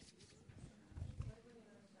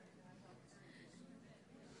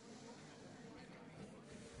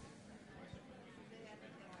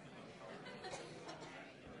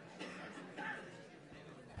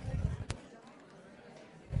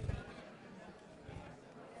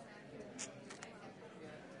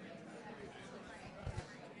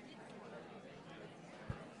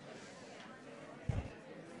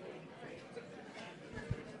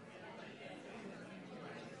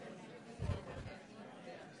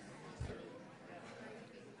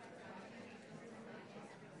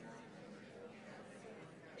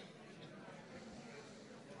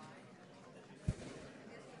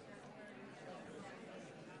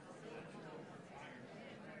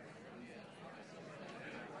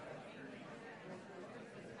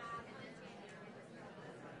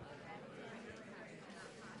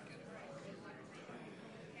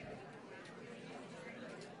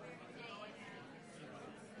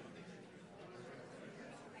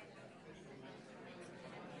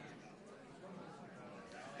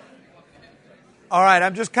 All right,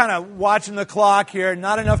 I'm just kind of watching the clock here.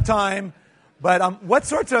 Not enough time, but what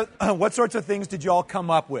sorts of things did you all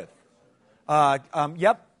come up with?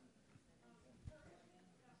 Yep.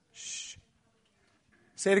 Shh.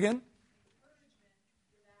 Say it again.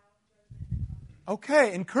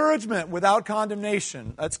 Okay, encouragement without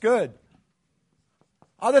condemnation. That's good.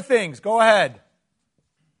 Other things, go ahead. He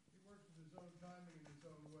works in his own timing and his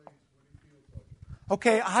own ways when he feels like it.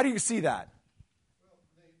 Okay, how do you see that? Well,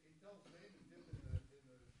 he tells Naaman dip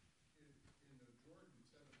in the Jordan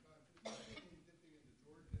 7 times. It's not anything dipping in the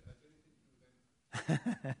Jordan that has anything to do with anything.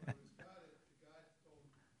 It was God told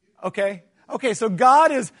him. Okay, so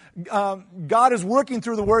God is working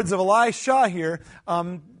through the words of Elisha here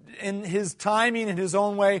in his timing, in his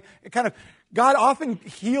own way. God often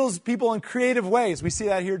heals people in creative ways. We see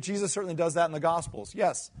that here. Jesus certainly does that in the Gospels.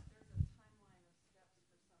 Yes?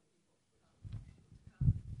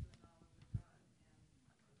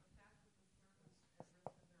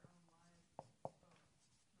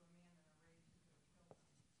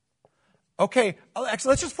 Okay, actually,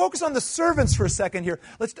 let's just focus on the servants for a second here.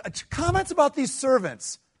 Let's comments about these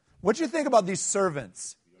servants. What do you think about these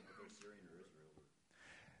servants?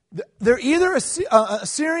 They're either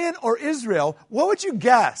Assyrian or Israel. What would you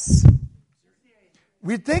guess?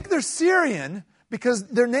 We think they're Syrian because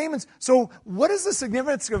their name is... So what is the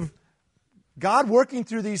significance of God working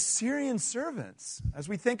through these Syrian servants as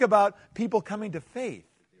we think about people coming to faith?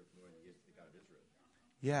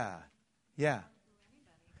 Yeah.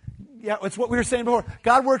 Yeah, it's what we were saying before.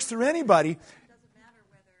 God works through anybody. It doesn't matter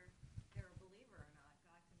whether they're a believer or not.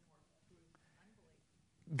 God can work through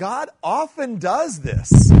unbelief. God often does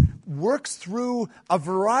this. works through a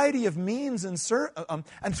variety of means, and so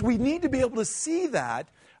we need to be able to see that.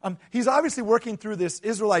 He's obviously working through this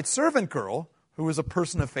Israelite servant girl, who is a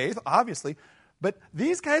person of faith, obviously. But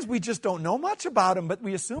these guys, we just don't know much about them, but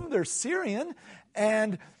we assume they're Syrian,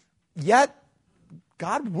 and yet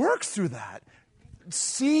God works through that.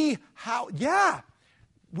 See how,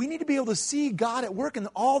 we need to be able to see God at work in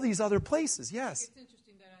all these other places, yes. It's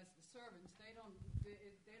interesting that as the servants, they don't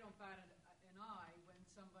bat an eye when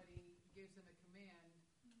somebody gives them a command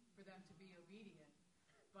for them to be obedient,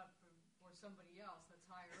 but for somebody else that's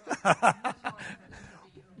higher up, it's hard for them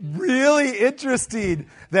to be obedient. Really interesting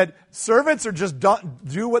that servants are just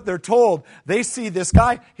do what they're told. They see this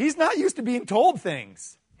guy, he's not used to being told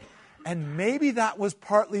things. And maybe that was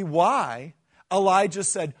partly why Elijah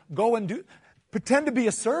said, go and pretend to be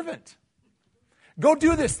a servant. Go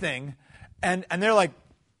do this thing. And they're like,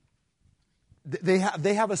 they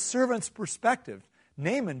have a servant's perspective.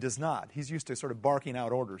 Naaman does not. He's used to sort of barking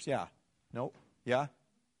out orders. Yeah. Nope. Yeah.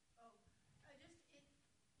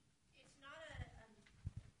 It's not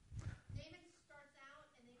Naaman starts out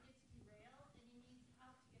and then gets derailed and he needs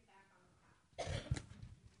help to get back on the path.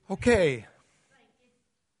 Okay.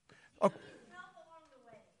 Help along the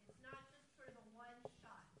way. It's not just sort of a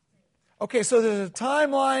one-shot thing. Okay, so there's a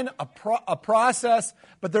timeline, a process,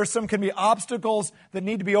 but there can be obstacles that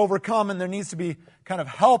need to be overcome, and there needs to be kind of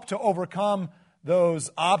help to overcome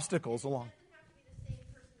those obstacles along. It doesn't have to be the same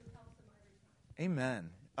person who helps them every time. Amen.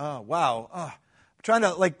 Oh, wow. I'm trying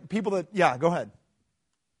to, people that, go ahead.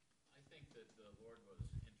 I think that the Lord was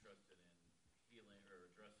interested in healing or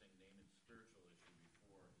addressing Naaman's spiritual issue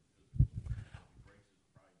before his physical issue, so he breaks his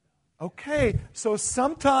pride down. Okay, so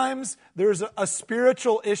sometimes there's a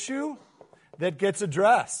spiritual issue that gets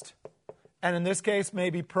addressed. And in this case,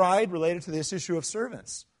 maybe pride related to this issue of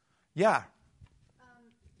servants. Yeah.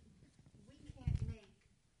 We can't make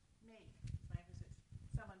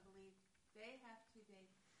someone believe. They have to take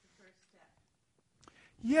the first step.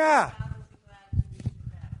 Yeah. God will be glad to lead you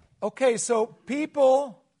that way. Okay, so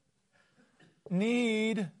people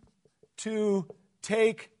need to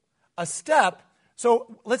take a step.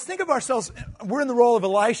 So let's think of ourselves, we're in the role of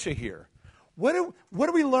Elisha here. What do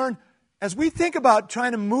we learn as we think about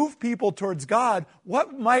trying to move people towards God?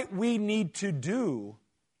 What might we need to do?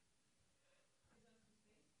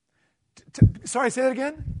 Sorry, say that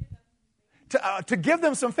again? To give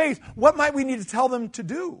them some faith. What might we need to tell them to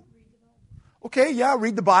do? Okay,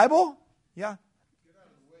 read the Bible. Yeah. Get out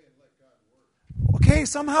of the way and let God work. Okay,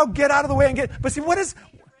 somehow get out of the way and get... But see,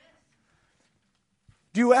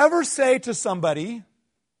 do you ever say to somebody,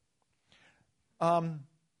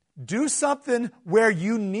 do something where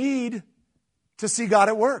you need to see God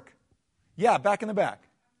at work? Yeah, back in the back.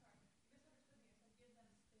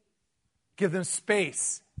 Give them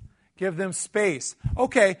space. Give them space.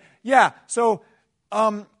 Okay, yeah. So,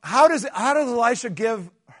 how does Elisha give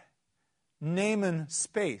Naaman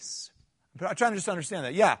space? I'm trying to just understand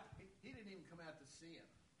that. Yeah. He didn't even come out to see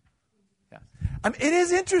him. Yeah. It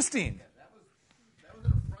is interesting. That was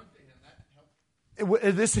an affront to him. That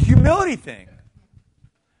helped. This humility thing.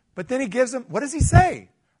 But then he gives him, what does he say?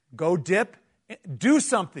 Go dip, do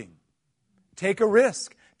something. Take a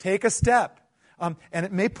risk. Take a step. And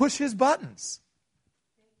it may push his buttons.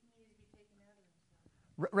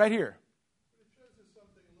 Right here. But it shows us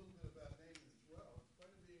something a little bit about Naaman as well. In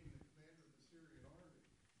spite of being the commander of the Syrian army,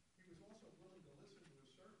 he was also willing to listen to his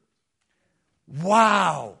servants.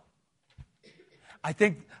 Wow.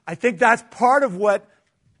 I think that's part of what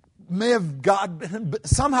may have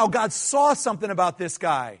somehow God saw something about this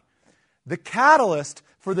guy. The catalyst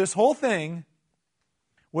for this whole thing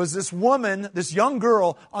was this woman, this young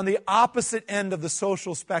girl on the opposite end of the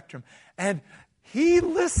social spectrum. And he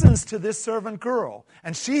listens to this servant girl.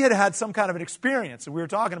 And she had had some kind of an experience. And we were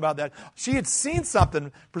talking about that. She had seen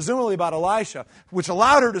something, presumably about Elisha, which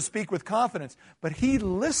allowed her to speak with confidence. But he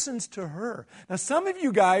listens to her. Now, some of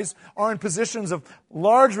you guys are in positions of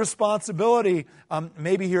large responsibility,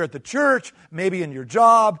 maybe here at the church, maybe in your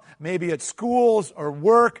job, maybe at schools or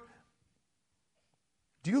work.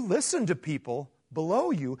 Do you listen to people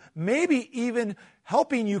below you, maybe even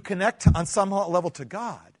helping you connect on some level to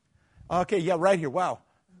God? Okay, yeah, right here. Wow.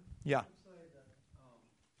 Yeah.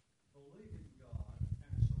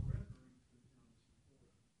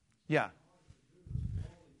 Yeah.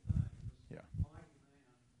 Yeah.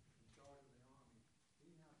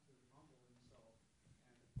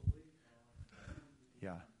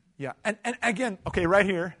 Yeah. Yeah. And again, okay, right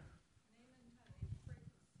here.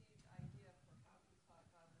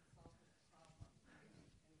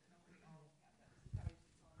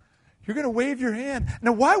 You're going to wave your hand.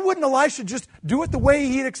 Now, why wouldn't Elisha just do it the way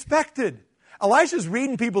he'd expected? Elisha's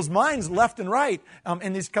reading people's minds left and right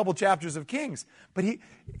in these couple chapters of Kings. But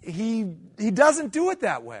he doesn't do it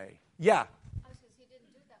that way. Yeah. He didn't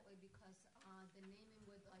do it that way because the Naaman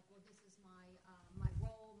would like, well, this is my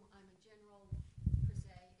role. I'm a general per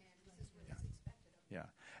se, and this is what is expected of me. Yeah.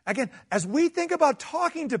 Again, as we think about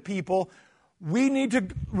talking to people, we need to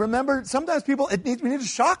remember sometimes we need to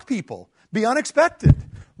shock people, be unexpected,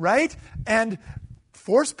 right? And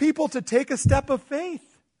force people to take a step of faith.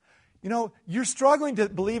 You're struggling to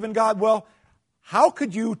believe in God. Well, how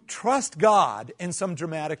could you trust God in some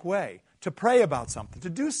dramatic way? To pray about something,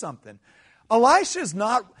 to do something. Elisha's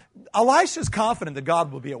confident that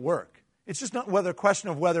God will be at work. It's just not a question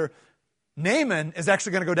of whether Naaman is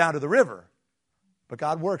actually going to go down to the river. But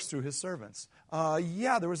God works through his servants.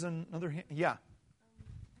 There was another hand. Yeah.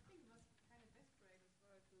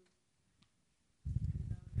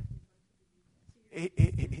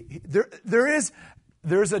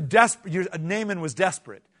 There's a desperate. Naaman was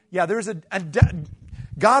desperate. Yeah,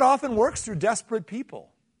 God often works through desperate people.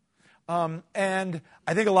 And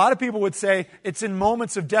I think a lot of people would say it's in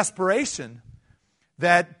moments of desperation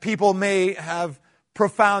that people may have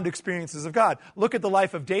profound experiences of God. Look at the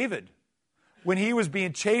life of David. When he was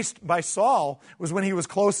being chased by Saul was when he was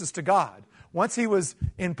closest to God. Once he was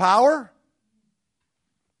in power,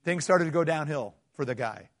 things started to go downhill for the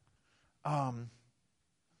guy.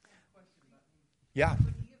 Yeah.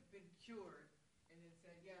 Would he have been cured and then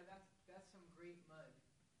said, yeah, that's some great mud,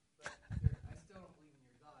 but I still don't believe in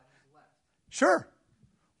your God, he's left?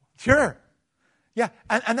 Sure. Yeah,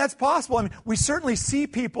 and that's possible. I mean, we certainly see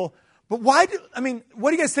people, but what do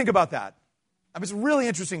you guys think about that? It's a really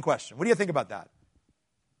interesting question. What do you think about that?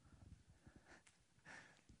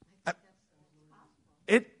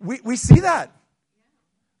 We see that.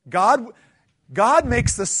 God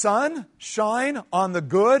makes the sun shine on the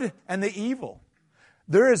good and the evil.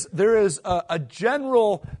 There is a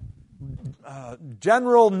general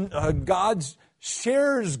God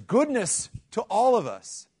shares goodness to all of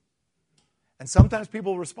us. And sometimes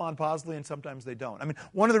people respond positively and sometimes they don't.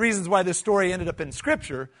 One of the reasons why this story ended up in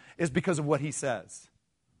Scripture is because of what he says.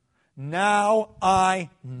 Now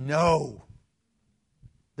I know.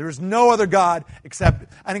 There is no other God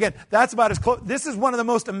except, and again, that's about as close. This is one of the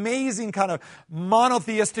most amazing kind of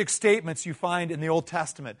monotheistic statements you find in the Old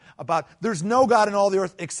Testament about there's no God in all the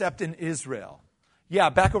earth except in Israel. Yeah,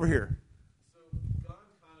 back over here. So God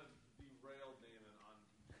kind of derailed Naaman on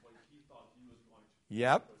what he thought he was going to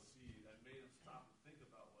Yep. proceed and made him stop and think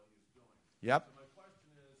about what he was doing. Yep. So my question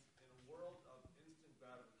is, in a world of instant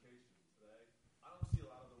gratification today, I don't see a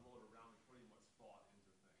lot of the world around me putting much thought into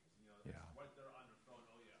things. Yeah. Right there on their phone,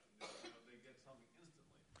 they get something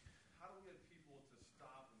instantly. How do we get people to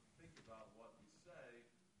stop and think about what we say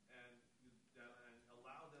and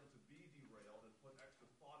allow them to be derailed and put extra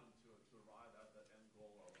thought into it to arrive at that end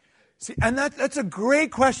goal of faith? See, and that's a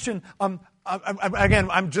great question. Again,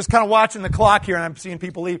 I'm just kind of watching the clock here, and I'm seeing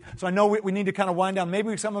people leave. So I know we need to kind of wind down.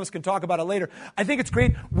 Maybe some of us can talk about it later. I think it's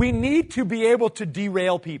great. We need to be able to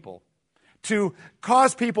derail people, to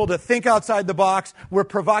cause people to think outside the box.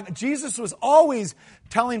 Jesus was always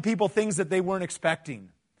telling people things that they weren't expecting.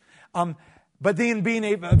 But then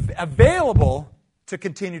being available to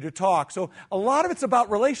continue to talk. So a lot of it's about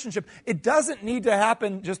relationship. It doesn't need to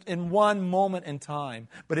happen just in one moment in time,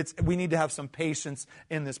 but we need to have some patience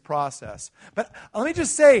in this process. But let me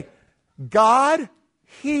just say, God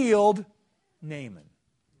healed Naaman.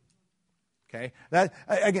 Okay? That,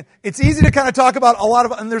 again, it's easy to kind of talk about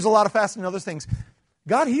and there's a lot of fasting and other things.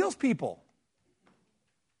 God heals people.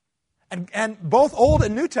 And both Old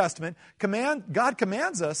and New Testament, God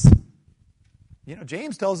commands us.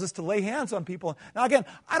 James tells us to lay hands on people. Now again,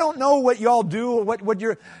 I don't know what y'all do,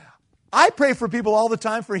 I pray for people all the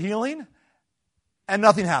time for healing, and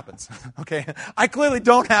nothing happens. Okay? I clearly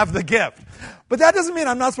don't have the gift. But that doesn't mean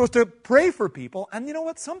I'm not supposed to pray for people. And you know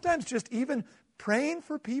what? Sometimes just even praying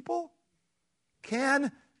for people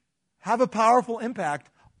can have a powerful impact.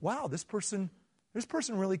 Wow, this person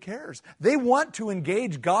really cares. They want to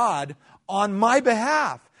engage God on my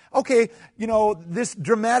behalf. Okay, this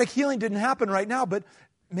dramatic healing didn't happen right now, but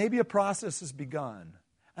maybe a process has begun.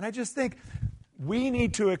 And I just think we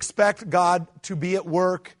need to expect God to be at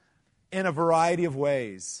work in a variety of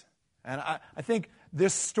ways. And I think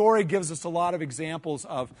this story gives us a lot of examples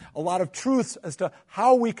of a lot of truths as to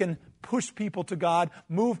how we can push people to God,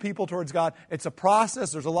 move people towards God. It's a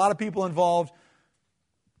process. There's a lot of people involved.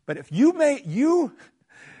 But if you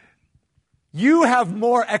have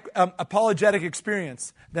more apologetic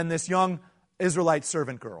experience than this young Israelite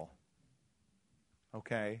servant girl.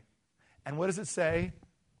 Okay? And what does it say?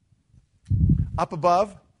 Up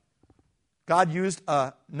above, God used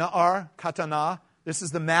na'ar, katana. This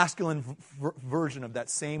is the masculine version of that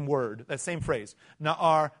same word, that same phrase,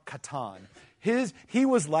 na'ar katan. He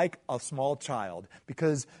was like a small child,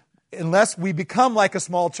 because unless we become like a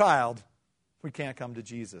small child, we can't come to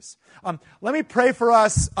Jesus. Let me pray for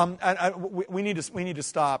us. We need to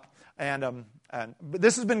stop. But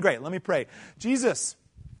this has been great. Let me pray. Jesus,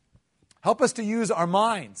 help us to use our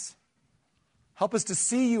minds. Help us to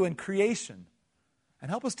see you in creation.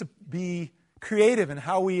 And help us to be creative in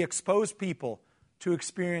how we expose people to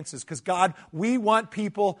experiences. Because God, we want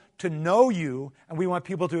people to know you, and we want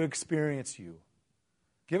people to experience you.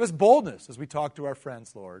 Give us boldness as we talk to our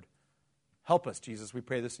friends, Lord. Help us, Jesus. We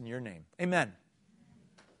pray this in your name. Amen.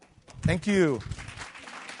 Thank you.